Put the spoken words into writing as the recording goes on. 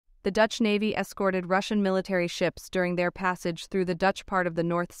The Dutch Navy escorted Russian military ships during their passage through the Dutch part of the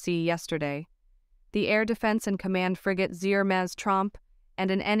North Sea yesterday. The Air Defense and Command frigate Zr.Ms. Tromp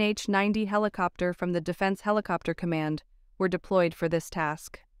and an NH-90 helicopter from the Defense Helicopter Command were deployed for this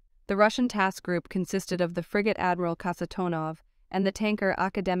task. The Russian task group consisted of the frigate Admiral Kasatonov and the tanker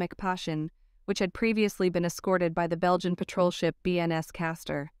Akademik Pashin, which had previously been escorted by the Belgian patrol ship BNS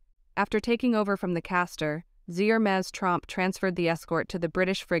Castor. After taking over from the Castor, Zr.Ms. Tromp transferred the escort to the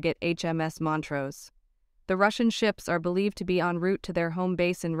British frigate HMS Montrose. The Russian ships are believed to be en route to their home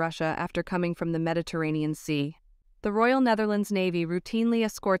base in Russia after coming from the Mediterranean Sea. The Royal Netherlands Navy routinely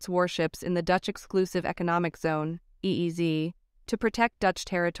escorts warships in the Dutch Exclusive Economic Zone, EEZ, to protect Dutch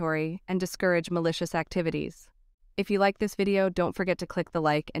territory and discourage malicious activities. If you like this video, don't forget to click the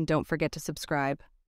like and don't forget to subscribe.